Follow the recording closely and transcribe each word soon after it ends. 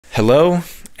Hello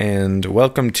and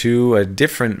welcome to a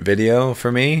different video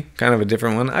for me, kind of a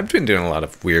different one. I've been doing a lot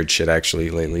of weird shit actually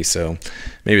lately, so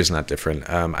maybe it's not different.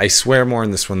 I swear more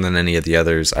in this one than any of the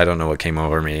others. I don't know what came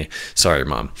over me. Sorry,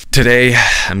 Mom. Today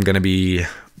I'm going to be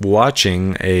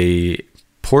watching a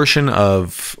portion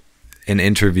of an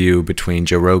interview between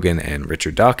Joe Rogan and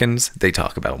Richard Dawkins. They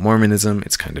talk about Mormonism.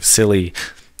 It's kind of silly.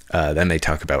 Then they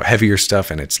talk about heavier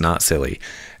stuff and it's not silly.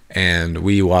 And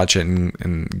we watch it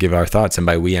and give our thoughts. And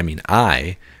by we, I mean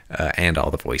I and all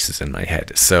the voices in my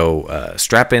head. So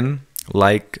strap in,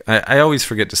 like, I always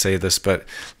forget to say this, but,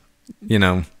 you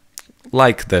know,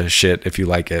 like the shit if you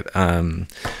like it.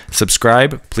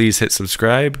 Subscribe. Please hit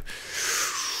subscribe.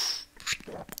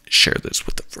 Share this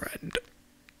with a friend.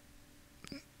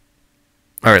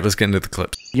 All right, let's get into the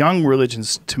clips. Young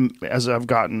religions, as I've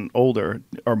gotten older,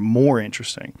 are more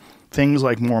interesting. Things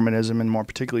like Mormonism and more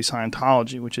particularly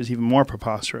Scientology, which is even more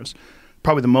preposterous,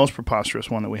 probably the most preposterous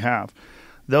one that we have.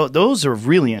 Those are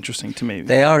really interesting to me.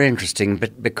 They are interesting,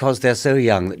 but because they're so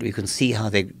young that you can see how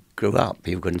they grew up.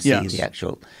 You can see the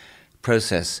actual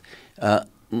process.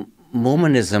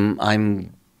 Mormonism,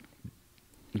 I'm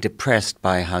depressed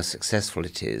by how successful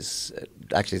it is.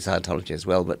 Actually, Scientology as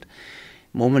well, but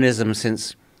Mormonism,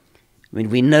 since, I mean,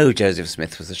 we know Joseph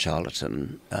Smith was a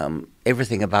charlatan.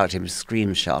 Everything about him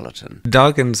screams charlatan.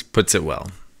 Dawkins puts it well.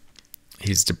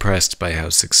 He's depressed by how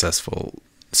successful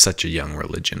such a young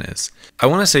religion is. I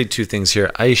want to say two things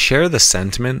here. I share the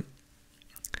sentiment,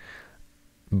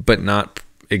 but not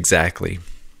exactly.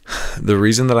 The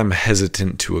reason that I'm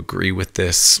hesitant to agree with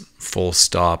this full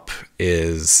stop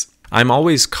is I'm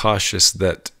always cautious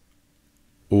that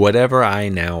whatever I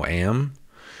now am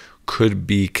could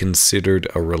be considered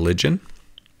a religion,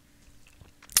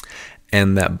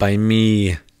 and that by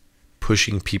me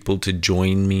pushing people to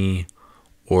join me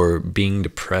or being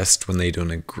depressed when they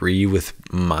don't agree with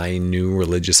my new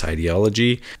religious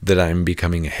ideology, that I'm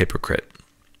becoming a hypocrite.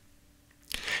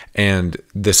 And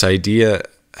this idea,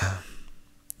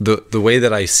 the way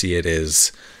that I see it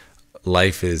is,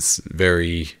 life is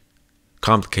very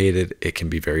complicated. It can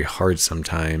be very hard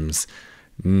sometimes.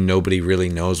 Nobody really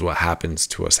knows what happens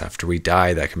to us after we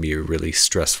die. That can be a really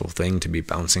stressful thing to be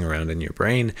bouncing around in your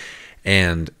brain.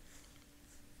 And,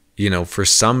 you know, for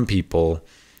some people,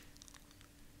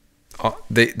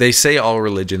 they say all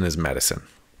religion is medicine.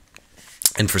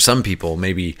 And for some people,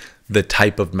 maybe the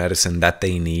type of medicine that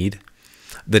they need,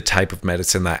 the type of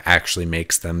medicine that actually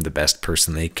makes them the best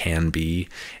person they can be,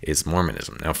 is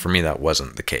Mormonism. Now, for me, that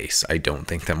wasn't the case. I don't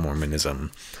think that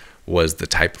Mormonism was the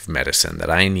type of medicine that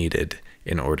I needed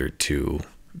in order to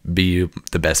be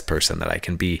the best person that I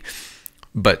can be.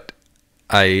 But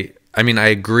I mean, I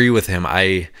agree with him.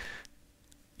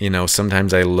 You know,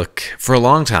 sometimes I look, for a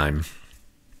long time,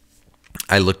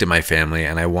 I looked at my family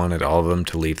and I wanted all of them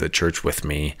to leave the church with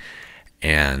me.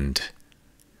 And,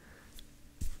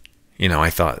 you know,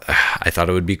 I thought it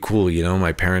would be cool. You know,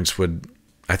 my parents would,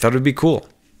 I thought it would be cool.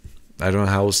 I don't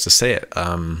know how else to say it.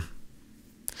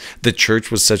 The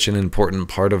church was such an important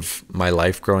part of my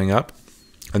life growing up.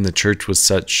 And the church was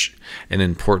such an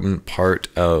important part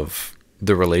of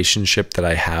the relationship that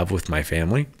I have with my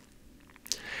family.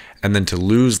 And then to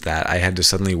lose that, I had to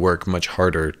suddenly work much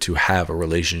harder to have a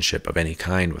relationship of any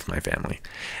kind with my family.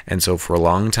 And so for a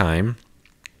long time,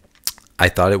 I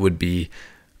thought it would be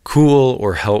cool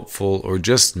or helpful or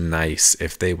just nice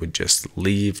if they would just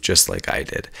leave just like I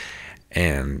did.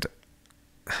 And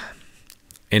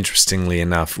interestingly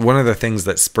enough, one of the things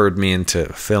that spurred me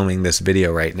into filming this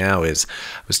video right now is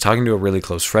I was talking to a really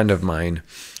close friend of mine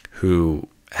who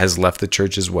has left the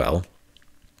church as well.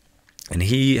 And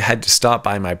he had to stop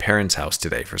by my parents' house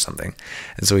today for something.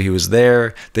 And so he was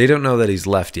there. They don't know that he's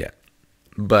left yet.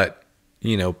 But,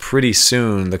 you know, pretty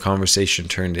soon the conversation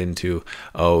turned into,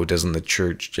 oh, doesn't the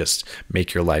church just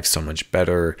make your life so much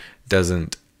better?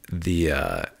 Doesn't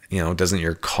doesn't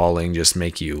your calling just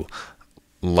make you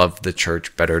love the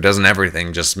church better? Doesn't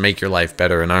everything just make your life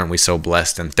better? And aren't we so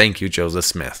blessed? And thank you, Joseph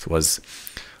Smith, was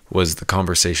the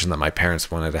conversation that my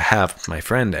parents wanted to have with my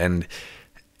friend. And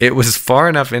it was far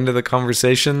enough into the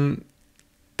conversation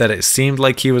that it seemed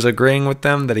like he was agreeing with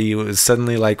them, that he was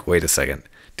suddenly like, wait a second,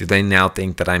 do they now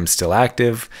think that I'm still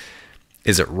active?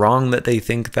 Is it wrong that they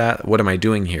think that? What am I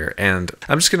doing here? And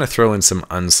I'm just going to throw in some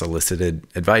unsolicited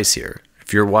advice here.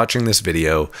 If you're watching this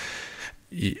video,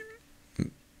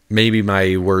 maybe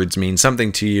my words mean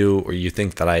something to you, or you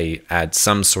think that I add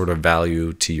some sort of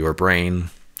value to your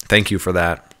brain. Thank you for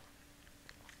that.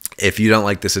 If you don't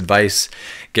like this advice,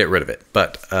 get rid of it.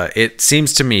 But it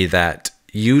seems to me that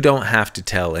you don't have to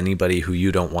tell anybody who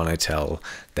you don't want to tell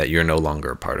that you're no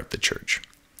longer a part of the church.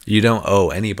 You don't owe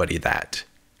anybody that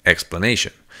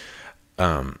explanation.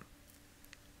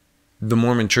 the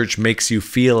Mormon church makes you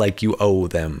feel like you owe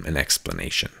them an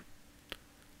explanation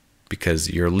because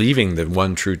you're leaving the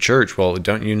one true church. Well,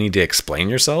 don't you need to explain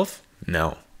yourself?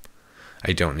 No,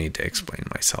 I don't need to explain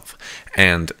myself.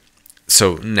 And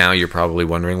so now you're probably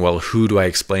wondering, well, who do I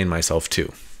explain myself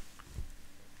to?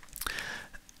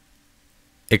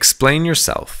 Explain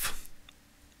yourself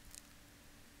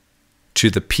to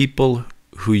the people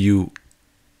who you,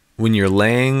 when you're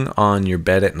laying on your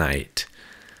bed at night,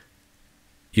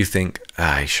 you think,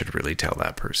 I should really tell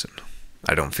that person.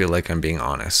 I don't feel like I'm being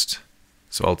honest,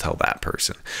 so I'll tell that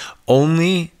person.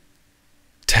 Only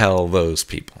tell those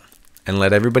people and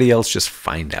let everybody else just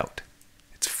find out.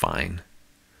 It's fine.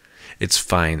 It's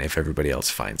fine if everybody else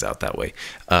finds out that way.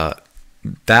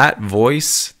 That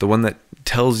voice, the one that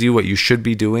tells you what you should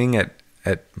be doing at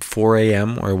 4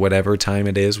 a.m. or whatever time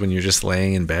it is when you're just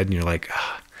laying in bed and you're like,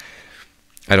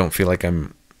 I don't feel like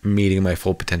I'm meeting my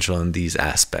full potential in these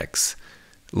aspects.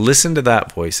 Listen to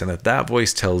that voice, and if that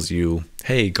voice tells you,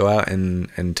 hey, go out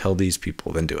and tell these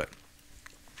people, then do it.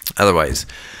 Otherwise,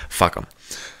 fuck them.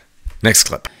 Next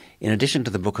clip. In addition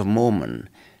to the Book of Mormon,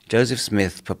 Joseph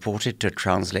Smith purported to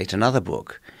translate another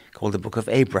book called the Book of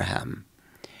Abraham,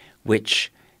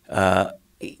 which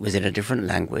was in a different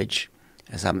language,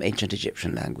 some ancient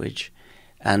Egyptian language,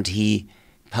 and he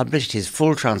published his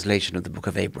full translation of the Book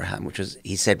of Abraham, which was,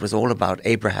 he said, was all about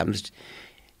Abraham's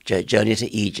journey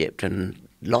to Egypt and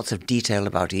lots of detail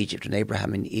about Egypt and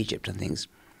Abraham in Egypt and things.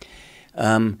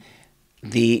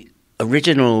 The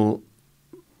original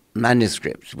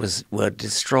manuscripts were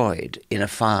destroyed in a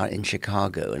fire in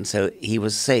Chicago, and so he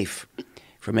was safe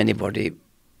from anybody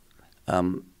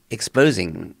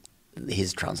exposing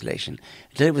his translation.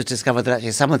 Until it was discovered that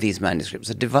actually some of these manuscripts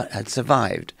had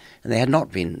survived, and they had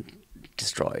not been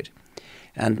destroyed.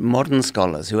 And modern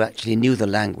scholars who actually knew the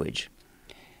language,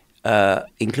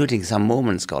 including some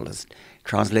Mormon scholars,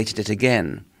 translated it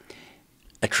again,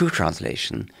 a true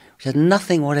translation, which had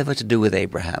nothing whatever to do with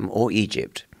Abraham or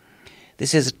Egypt.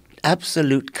 This is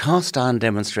absolute cast-iron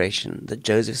demonstration that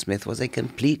Joseph Smith was a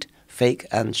complete fake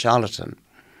and charlatan.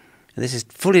 And this is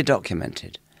fully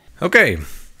documented. Okay,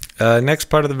 next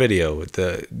part of the video.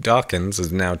 Dawkins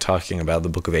is now talking about the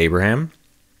Book of Abraham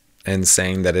and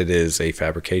saying that it is a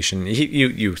fabrication.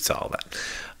 You saw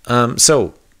that.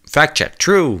 So, fact check,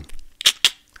 true.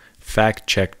 Fact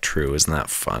check, true. Isn't that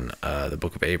fun? The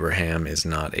Book of Abraham is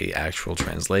not a actual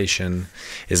translation,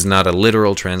 is not a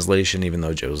literal translation, even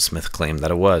though Joseph Smith claimed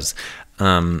that it was.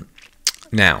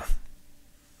 Now,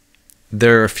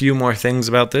 there are a few more things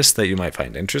about this that you might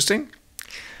find interesting.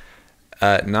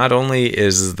 Not only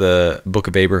is the Book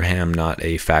of Abraham not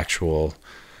a factual,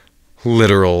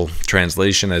 literal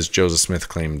translation as Joseph Smith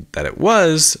claimed that it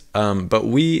was, but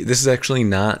this is actually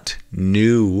not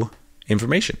new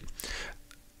information.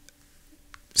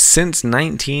 Since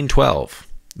 1912,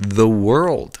 the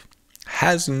world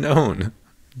has known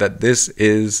that this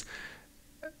is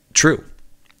true.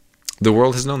 The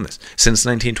world has known this since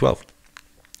 1912.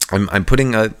 I'm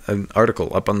putting an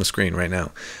article up on the screen right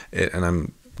now, and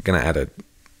I'm going to add a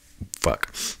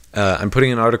fuck. I'm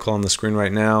putting an article on the screen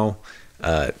right now.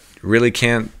 Really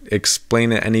can't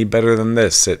explain it any better than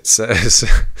this. It says,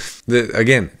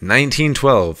 again,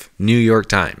 1912, New York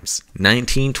Times.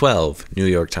 1912, New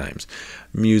York Times.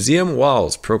 Museum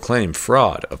walls proclaim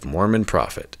fraud of Mormon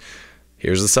prophet.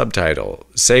 Here's the subtitle.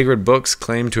 Sacred books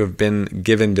claimed to have been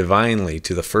given divinely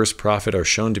to the first prophet are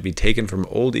shown to be taken from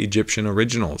old Egyptian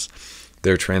originals,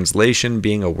 their translation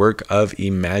being a work of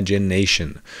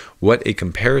imagination. What a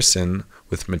comparison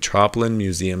with Metropolitan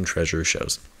Museum treasure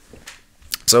shows.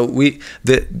 So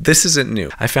this isn't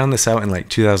new. I found this out in like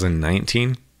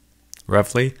 2019,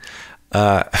 roughly.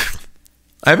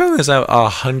 I found this out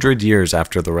 100 years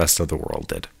after the rest of the world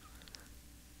did.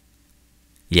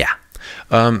 Yeah.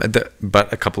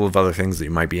 But a couple of other things that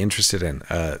you might be interested in.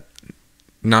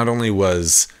 Not only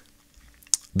was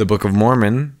the Book of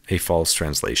Mormon a false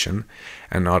translation,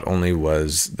 and not only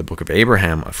was the Book of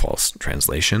Abraham a false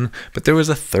translation, but there was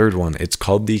a third one. It's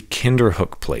called the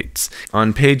Kinderhook Plates.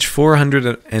 On page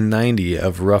 490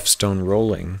 of Rough Stone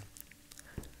Rolling,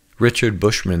 Richard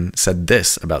Bushman said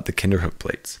this about the Kinderhook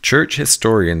Plates. Church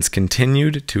historians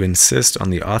continued to insist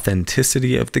on the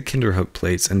authenticity of the Kinderhook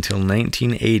Plates until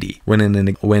 1980, when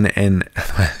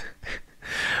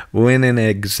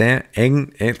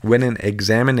an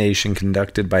examination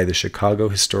conducted by the Chicago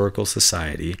Historical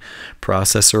Society,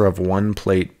 processor of one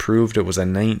plate, proved it was a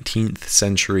 19th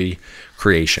century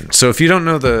creation. So if you don't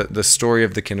know the story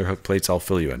of the Kinderhook Plates, I'll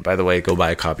fill you in. By the way, go buy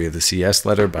a copy of the CS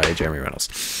letter by Jeremy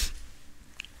Reynolds.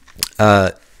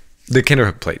 The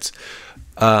Kinderhook Plates.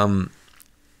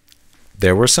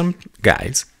 There were some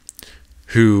guys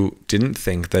who didn't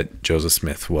think that Joseph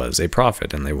Smith was a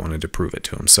prophet, and they wanted to prove it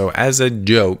to him. So as a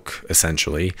joke,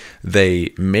 essentially,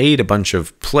 they made a bunch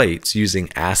of plates using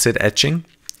acid etching,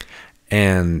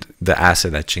 and the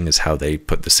acid etching is how they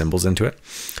put the symbols into it,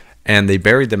 and they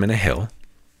buried them in a hill.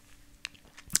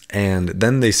 And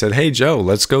then they said, hey, Joe,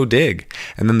 let's go dig.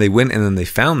 And then they went and then they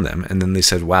found them. And then they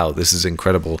said, wow, this is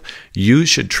incredible. You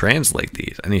should translate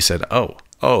these. And he said, oh,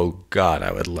 God,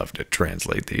 I would love to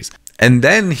translate these. And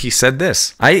then he said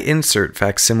this, I insert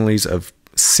facsimiles of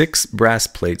 6 brass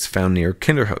plates found near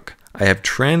Kinderhook. I have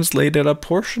translated a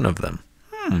portion of them.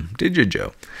 Did you,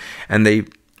 Joe? And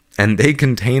they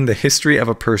contain the history of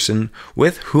a person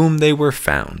with whom they were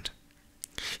found.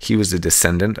 He was a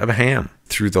descendant of Ham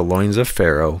through the loins of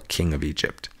Pharaoh, king of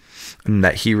Egypt, and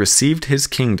that he received his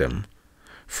kingdom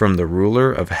from the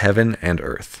ruler of heaven and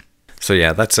earth. So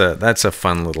yeah, that's a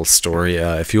fun little story.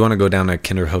 If you want to go down a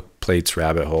Kinderhook plates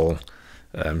rabbit hole,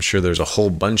 I'm sure there's a whole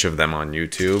bunch of them on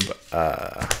YouTube.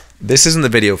 This isn't the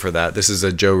video for that. This is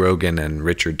a Joe Rogan and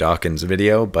Richard Dawkins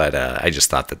video, but I just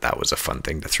thought that was a fun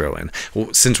thing to throw in.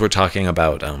 Well, since we're talking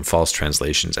about false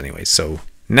translations anyway. So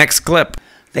next clip.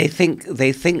 They think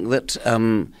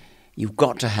that you've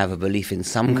got to have a belief in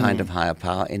some kind of higher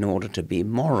power in order to be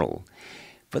moral.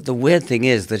 But the weird thing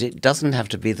is that it doesn't have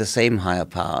to be the same higher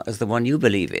power as the one you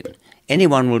believe in.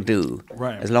 Anyone will do,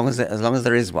 right, as long as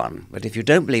there is one. But if you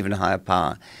don't believe in a higher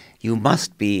power, you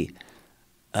must be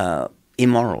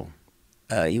immoral.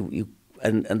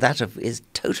 And that is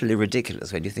totally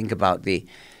ridiculous when you think about the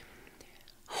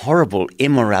horrible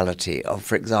immorality of,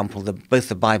 for example, both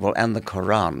the Bible and the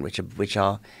Quran, which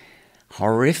are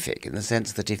horrific in the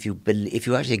sense that if you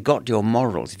actually got your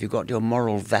morals, if you got your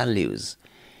moral values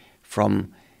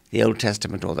from the Old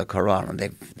Testament or the Quran, and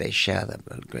they share them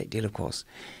a great deal, of course,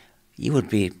 you would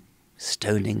be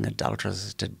stoning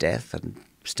adulterers to death and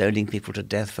stoning people to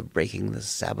death for breaking the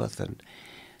Sabbath and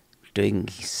doing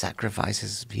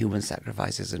sacrifices, human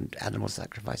sacrifices and animal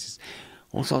sacrifices,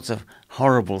 all sorts of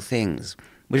horrible things,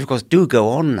 which of course do go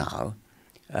on now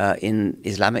in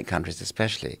Islamic countries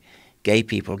especially. Gay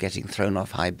people getting thrown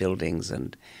off high buildings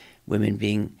and women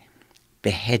being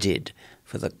beheaded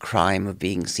for the crime of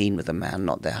being seen with a man,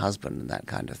 not their husband, and that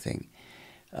kind of thing.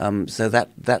 So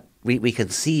that we can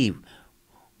see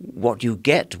what you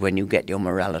get when you get your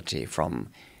morality from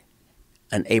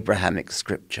an Abrahamic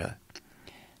scripture.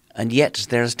 And yet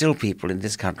there are still people in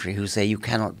this country who say you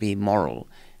cannot be moral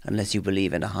unless you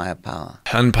believe in a higher power.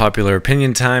 Unpopular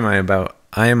opinion time.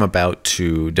 I am about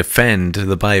to defend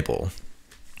the Bible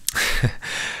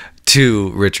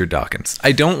to Richard Dawkins.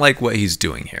 I don't like what he's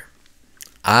doing here.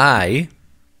 I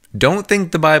don't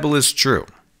think the Bible is true.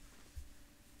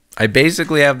 I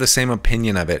basically have the same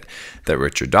opinion of it that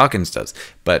Richard Dawkins does,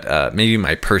 but maybe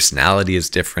my personality is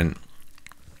different.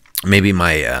 Maybe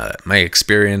my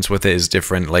experience with it is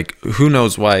different. Like, who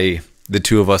knows why the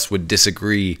two of us would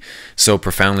disagree so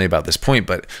profoundly about this point.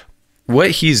 But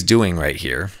what he's doing right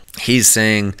here, he's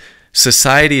saying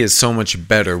society is so much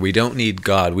better. We don't need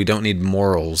God. We don't need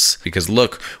morals. Because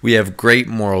look, we have great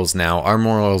morals now. Our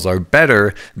morals are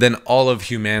better than all of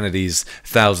humanity's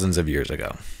thousands of years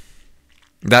ago.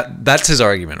 That's his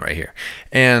argument right here.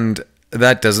 And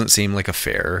that doesn't seem like a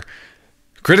fair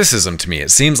criticism to me.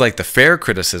 It seems like the fair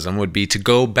criticism would be to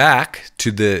go back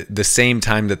to the same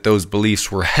time that those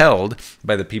beliefs were held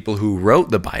by the people who wrote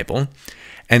the Bible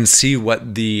and see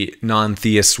what the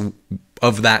non-theists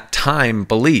of that time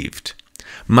believed.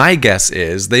 My guess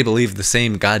is they believe the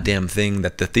same goddamn thing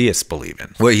that the theists believe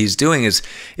in. What he's doing is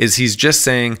he's just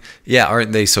saying, yeah,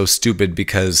 aren't they so stupid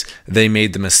because they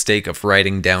made the mistake of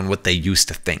writing down what they used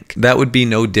to think. That would be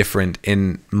no different,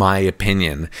 in my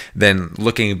opinion, than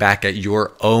looking back at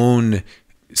your own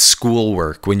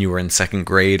schoolwork when you were in 2nd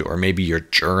grade, or maybe your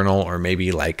journal, or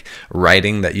maybe like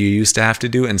writing that you used to have to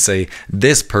do, and say,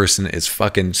 this person is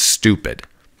fucking stupid.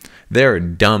 They're a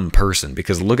dumb person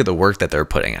because look at the work that they're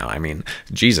putting out. I mean,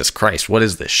 Jesus Christ, what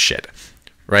is this shit?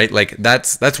 Right? Like,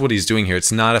 that's what he's doing here.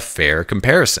 It's not a fair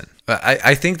comparison.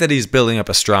 I think that he's building up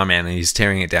a straw man and he's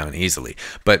tearing it down easily,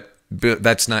 but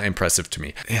that's not impressive to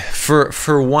me.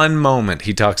 For one moment,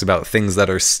 he talks about things that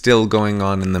are still going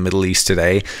on in the Middle East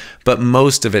today, but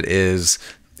most of it is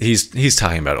he's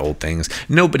talking about old things.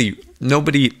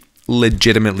 Nobody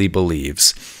legitimately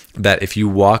believes that if you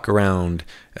walk around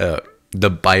the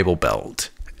Bible Belt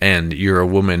and you're a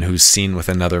woman who's seen with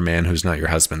another man who's not your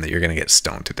husband, that you're going to get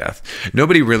stoned to death.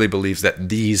 Nobody really believes that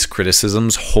these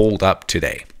criticisms hold up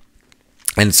today.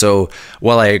 And so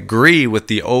while I agree with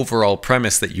the overall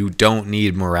premise that you don't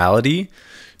need morality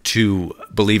to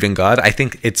believe in God. I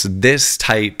think it's this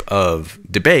type of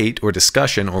debate or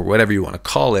discussion or whatever you want to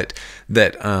call it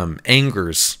that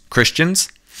angers Christians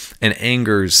and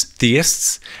angers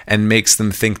theists and makes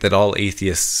them think that all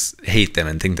atheists hate them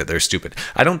and think that they're stupid.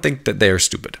 I don't think that they are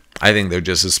stupid. I think they're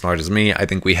just as smart as me. I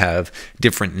think we have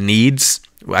different needs.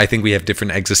 I think we have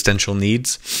different existential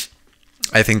needs.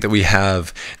 I think that we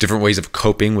have different ways of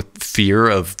coping with fear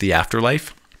of the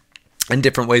afterlife and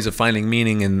different ways of finding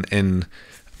meaning in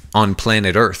on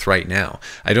planet Earth right now.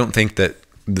 I don't think that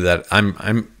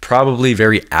I'm probably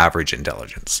very average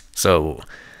intelligence. So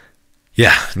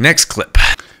yeah, next clip.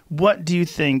 What do you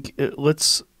think?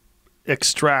 Let's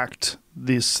extract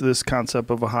this concept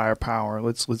of a higher power.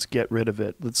 Let's get rid of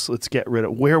it. Let's get rid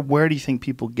of where do you think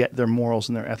people get their morals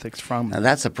and their ethics from? Now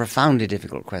that's a profoundly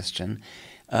difficult question.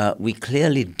 We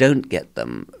clearly don't get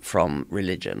them from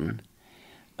religion,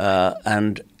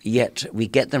 and yet we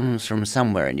get them from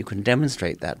somewhere, and you can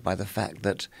demonstrate that by the fact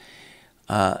that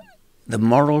the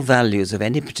moral values of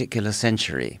any particular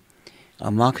century are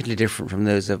markedly different from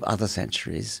those of other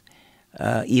centuries,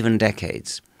 even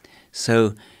decades.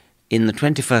 So in the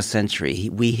 21st century,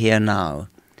 we here now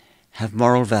have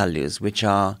moral values which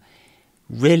are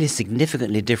really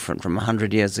significantly different from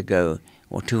 100 years ago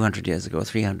or 200 years ago or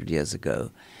 300 years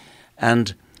ago.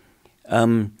 And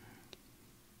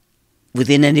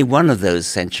within any one of those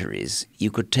centuries,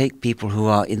 you could take people who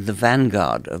are in the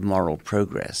vanguard of moral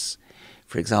progress.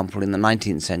 For example, in the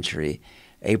 19th century,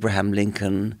 Abraham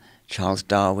Lincoln, Charles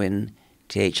Darwin,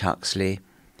 T.H. Huxley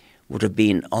would have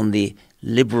been on the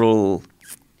liberal,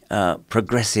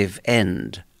 progressive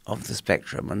end of the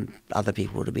spectrum, and other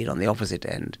people would have been on the opposite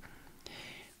end.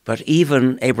 But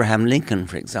even Abraham Lincoln,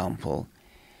 for example,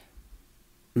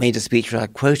 made a speech that I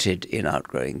quoted in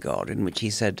Outgrowing God, in which he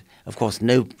said, of course,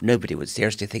 nobody would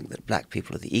seriously think that black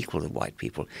people are the equal of white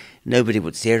people. Nobody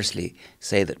would seriously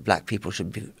say that black people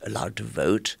should be allowed to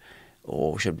vote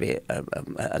or should be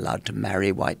allowed to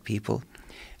marry white people.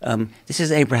 This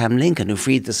is Abraham Lincoln, who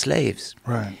freed the slaves,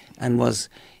 right, and was,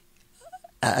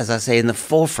 as I say, in the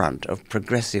forefront of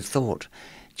progressive thought.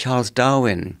 Charles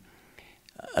Darwin,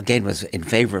 again, was in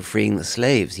favor of freeing the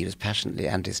slaves. He was passionately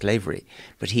anti-slavery,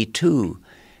 but he too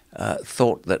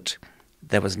thought that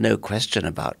there was no question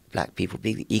about black people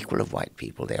being the equal of white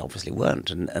people. They obviously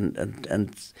weren't.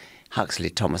 And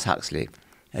Huxley, Thomas Huxley,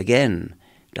 again,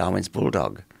 Darwin's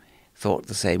bulldog, thought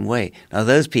the same way. Now,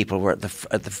 those people were at the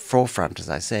forefront, as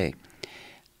I say.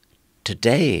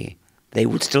 Today, they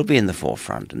would still be in the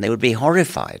forefront, and they would be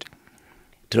horrified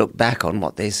to look back on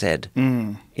what they said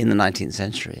in the 19th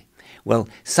century. Well,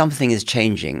 something is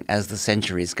changing as the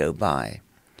centuries go by.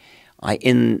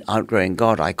 In Outgrowing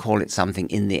God, I call it something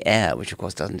in the air, which of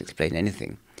course doesn't explain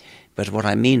anything. But what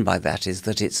I mean by that is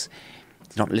that it's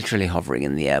not literally hovering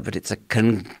in the air, but it's a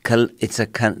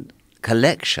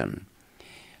collection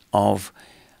of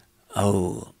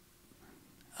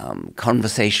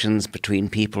conversations between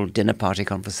people, dinner party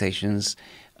conversations,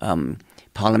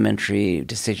 parliamentary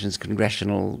decisions,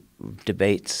 congressional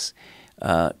debates,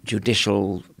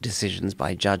 judicial decisions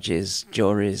by judges,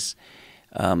 juries,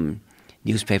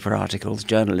 newspaper articles,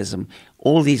 journalism.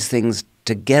 All these things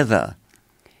together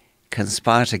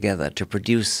conspire together to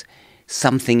produce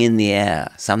something in the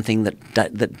air, something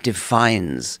that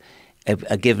defines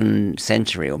a given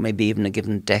century or maybe even a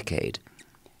given decade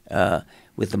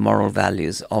with the moral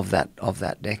values of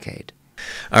that decade.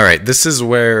 All right, this is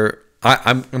where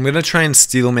I'm going to try and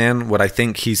steelman what I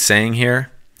think he's saying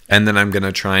here, and then I'm going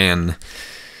to try and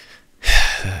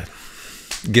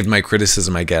give my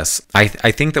criticism, I guess. I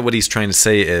think that what he's trying to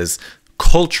say is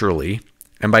culturally,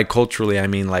 and by culturally I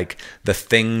mean like the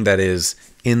thing that is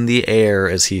in the air,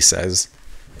 as he says,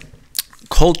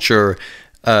 culture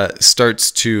starts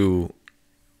to,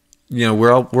 you know,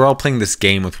 we're all playing this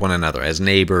game with one another as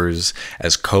neighbors,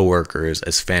 as coworkers,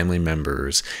 as family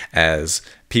members, as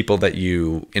people that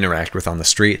you interact with on the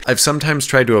street. I've sometimes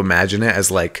tried to imagine it as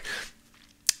like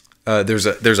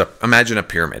imagine a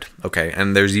pyramid, okay?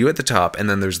 And there's you at the top, and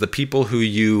then there's the people who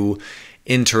you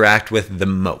interact with the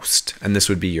most. And this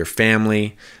would be your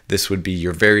family, this would be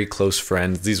your very close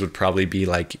friends, these would probably be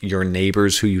like your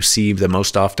neighbors who you see the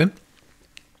most often.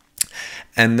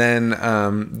 And then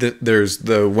there's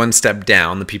the one step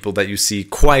down, the people that you see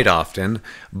quite often,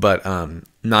 but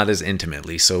not as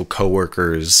intimately. So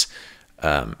coworkers,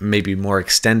 maybe more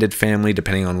extended family,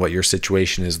 depending on what your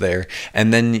situation is there.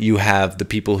 And then you have the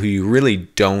people who you really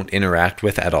don't interact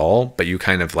with at all, but you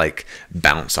kind of like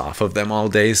bounce off of them all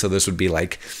day. So this would be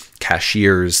like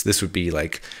cashiers. This would be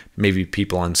like maybe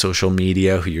people on social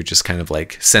media who you're just kind of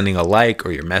like sending a like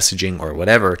or you're messaging or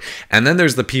whatever. And then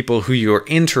there's the people who you're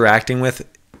interacting with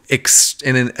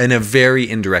in a very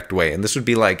indirect way. And this would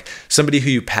be like somebody who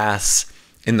you pass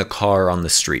in the car on the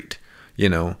street, you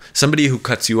know, somebody who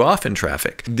cuts you off in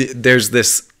traffic. There's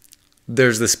this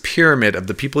pyramid of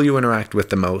the people you interact with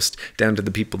the most down to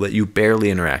the people that you barely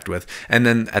interact with. And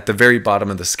then at the very bottom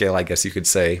of the scale, I guess you could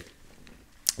say,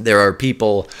 there are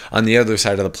people on the other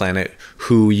side of the planet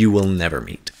who you will never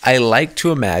meet. I like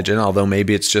to imagine, although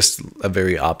maybe it's just a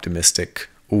very optimistic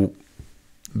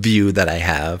view that I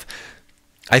have,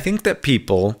 I think that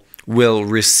people will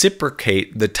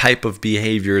reciprocate the type of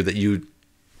behavior that you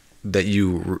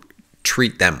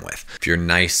treat them with. If you're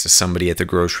nice to somebody at the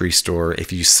grocery store,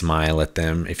 if you smile at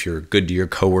them, if you're good to your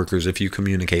coworkers, if you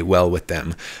communicate well with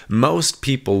them, most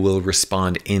people will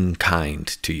respond in kind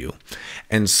to you.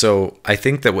 And so I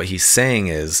think that what he's saying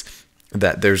is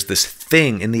that there's this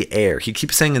thing in the air. He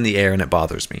keeps saying in the air, and it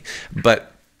bothers me.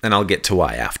 And I'll get to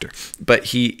why after. But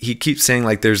he keeps saying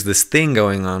like there's this thing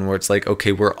going on where it's like,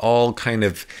 okay, we're all kind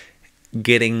of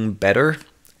getting better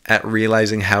at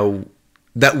realizing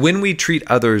that when we treat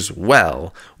others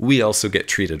well, we also get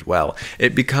treated well.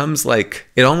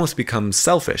 It almost becomes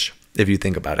selfish if you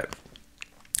think about it.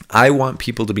 I want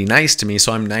people to be nice to me,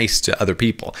 so I'm nice to other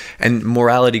people. And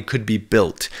morality could be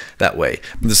built that way.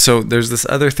 So there's this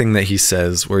other thing that he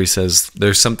says where he says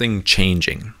there's something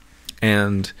changing.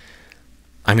 And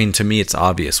I mean, to me, it's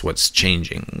obvious what's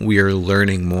changing. We are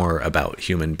learning more about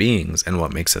human beings and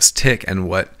what makes us tick and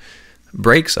what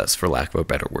breaks us, for lack of a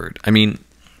better word. I mean,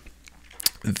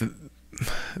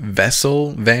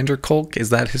 Vessel van der Kolk, is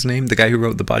that his name? The guy who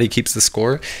wrote The Body Keeps the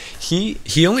Score.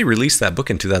 He only released that book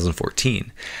in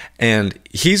 2014. And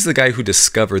he's the guy who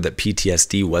discovered that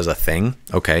PTSD was a thing.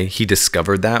 Okay. He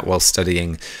discovered that while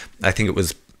studying, I think it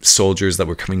was soldiers that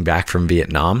were coming back from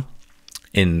Vietnam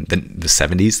in the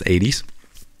 70s, 80s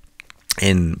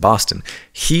in Boston.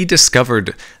 He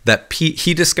discovered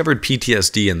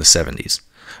PTSD in the 70s.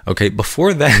 Okay,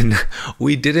 before then,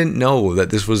 we didn't know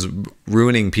that this was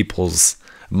ruining people's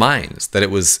minds, that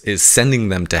is sending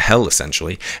them to hell,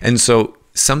 essentially. And so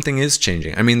something is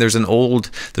changing. I mean, there's an old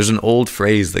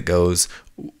phrase that goes,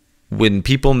 when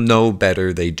people know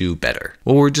better, they do better.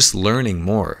 Well, we're just learning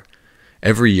more.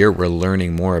 Every year, we're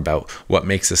learning more about what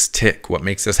makes us tick, what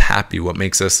makes us happy, what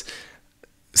makes us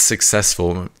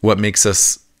successful, what makes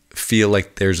us feel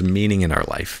like there's meaning in our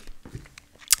life.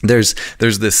 There's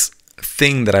this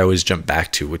thing that I always jump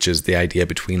back to, which is the idea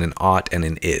between an ought and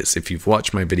an is. If you've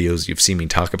watched my videos, you've seen me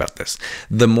talk about this.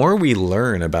 The more we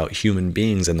learn about human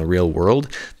beings in the real world,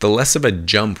 the less of a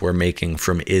jump we're making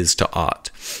from is to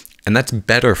ought. And that's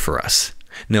better for us.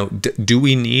 Now, do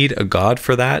we need a God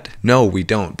for that? No, we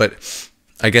don't. But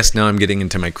I guess now I'm getting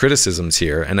into my criticisms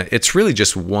here, and it's really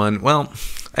just one. Well,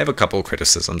 I have a couple of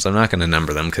criticisms. I'm not going to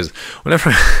number them because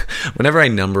whenever I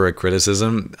number a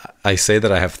criticism, I say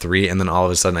that I have 3, and then all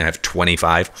of a sudden I have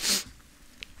 25.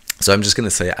 So I'm just going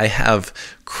to say I have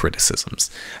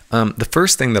criticisms. The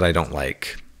first thing that I don't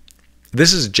like,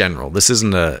 this is general. This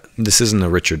isn't a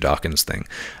Richard Dawkins thing.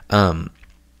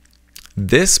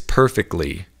 This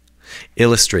perfectly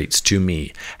illustrates to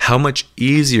me how much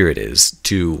easier it is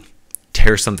to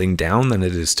tear something down than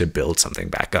it is to build something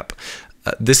back up.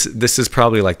 This is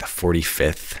probably like the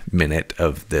 45th minute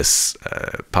of this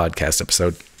podcast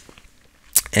episode.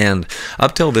 And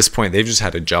up till this point, they've just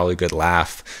had a jolly good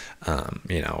laugh.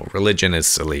 Religion is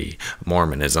silly,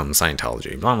 Mormonism,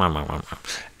 Scientology, blah, blah, blah, blah.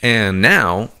 And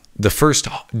now the first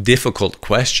difficult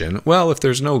question, well, if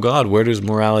there's no God, where does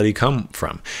morality come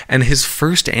from? And his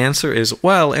first answer is,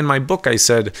 well, in my book I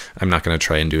said, I'm not going to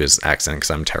try and do his accent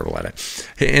because I'm terrible at it.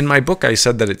 In my book I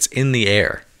said that it's in the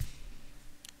air.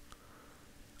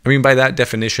 I mean, by that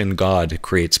definition, God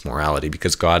creates morality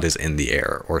because God is in the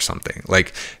air or something.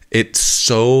 Like, it's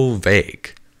so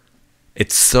vague.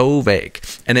 It's so vague.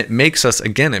 And it makes us,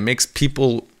 again, it makes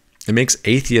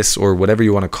atheists, or whatever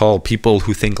you want to call people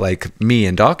who think like me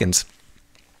and Dawkins,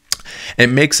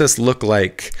 it makes us look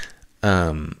like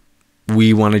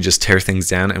we want to just tear things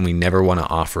down and we never want to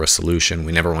offer a solution.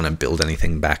 We never want to build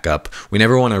anything back up. We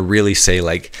never want to really say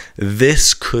like,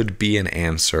 this could be an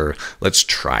answer. Let's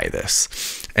try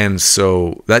this. And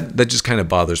so that just kind of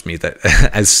bothers me that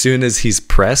as soon as he's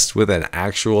pressed with an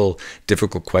actual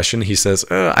difficult question, he says,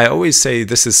 I always say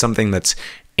this is something that's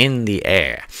in the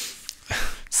air.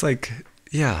 It's like,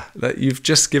 yeah, that you've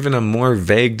just given a more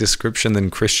vague description than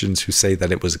Christians who say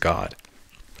that it was God.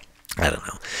 I don't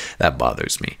know. That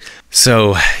bothers me.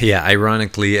 So, yeah,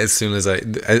 ironically, as soon as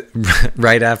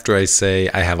right after I say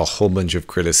I have a whole bunch of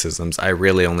criticisms, I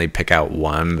really only pick out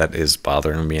one that is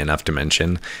bothering me enough to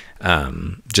mention.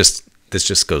 This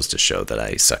just goes to show that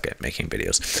I suck at making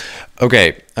videos.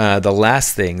 Okay, the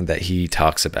last thing that he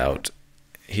talks about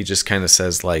he just kind of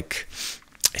says like,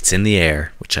 it's in the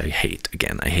air, which I hate.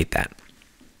 Again, I hate that.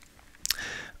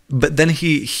 But then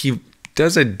he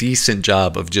does a decent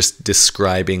job of just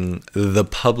describing the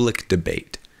public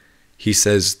debate. He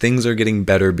says things are getting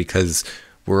better because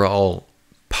we're all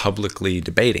publicly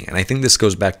debating. And I think this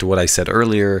goes back to what I said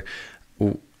earlier.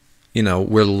 You know,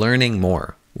 we're learning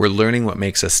more. We're learning what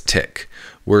makes us tick.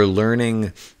 We're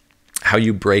learning how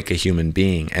you break a human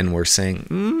being, and we're saying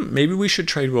maybe we should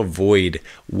try to avoid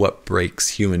what breaks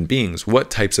human beings.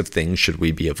 What types of things should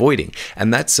we be avoiding?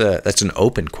 And that's an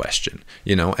open question,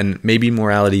 you know, and maybe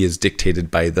morality is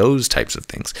dictated by those types of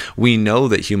things. We know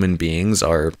that human beings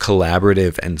are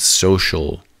collaborative and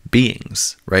social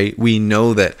beings, right? We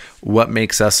know that what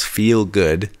makes us feel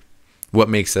good, what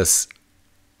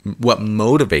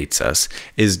motivates us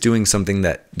is doing something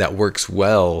that works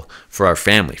well for our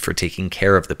family, for taking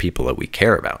care of the people that we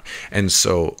care about. And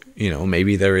so, you know,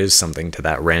 maybe there is something to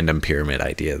that random pyramid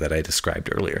idea that I described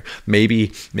earlier.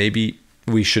 Maybe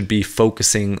we should be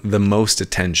focusing the most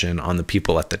attention on the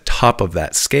people at the top of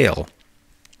that scale,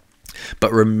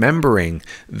 but remembering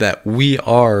that we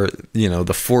are, you know,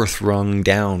 the fourth rung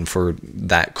down for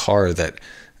that car that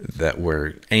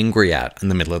we're angry at in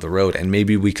the middle of the road. And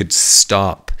maybe we could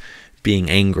stop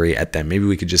being angry at them. Maybe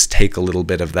we could just take a little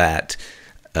bit of that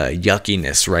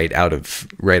yuckiness right out of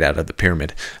the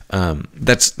pyramid.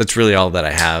 That's really all that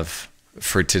I have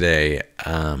for today.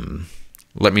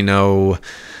 Let me know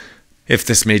if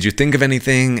this made you think of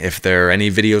anything. If there are any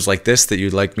videos like this that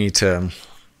you'd like me to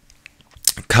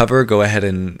cover, go ahead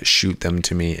and shoot them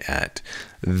to me at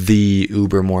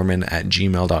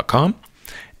theubermormon@gmail.com.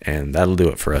 And that'll do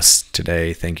it for us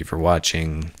today. Thank you for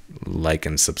watching. Like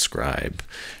and subscribe.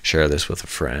 Share this with a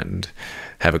friend.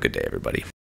 Have a good day, everybody.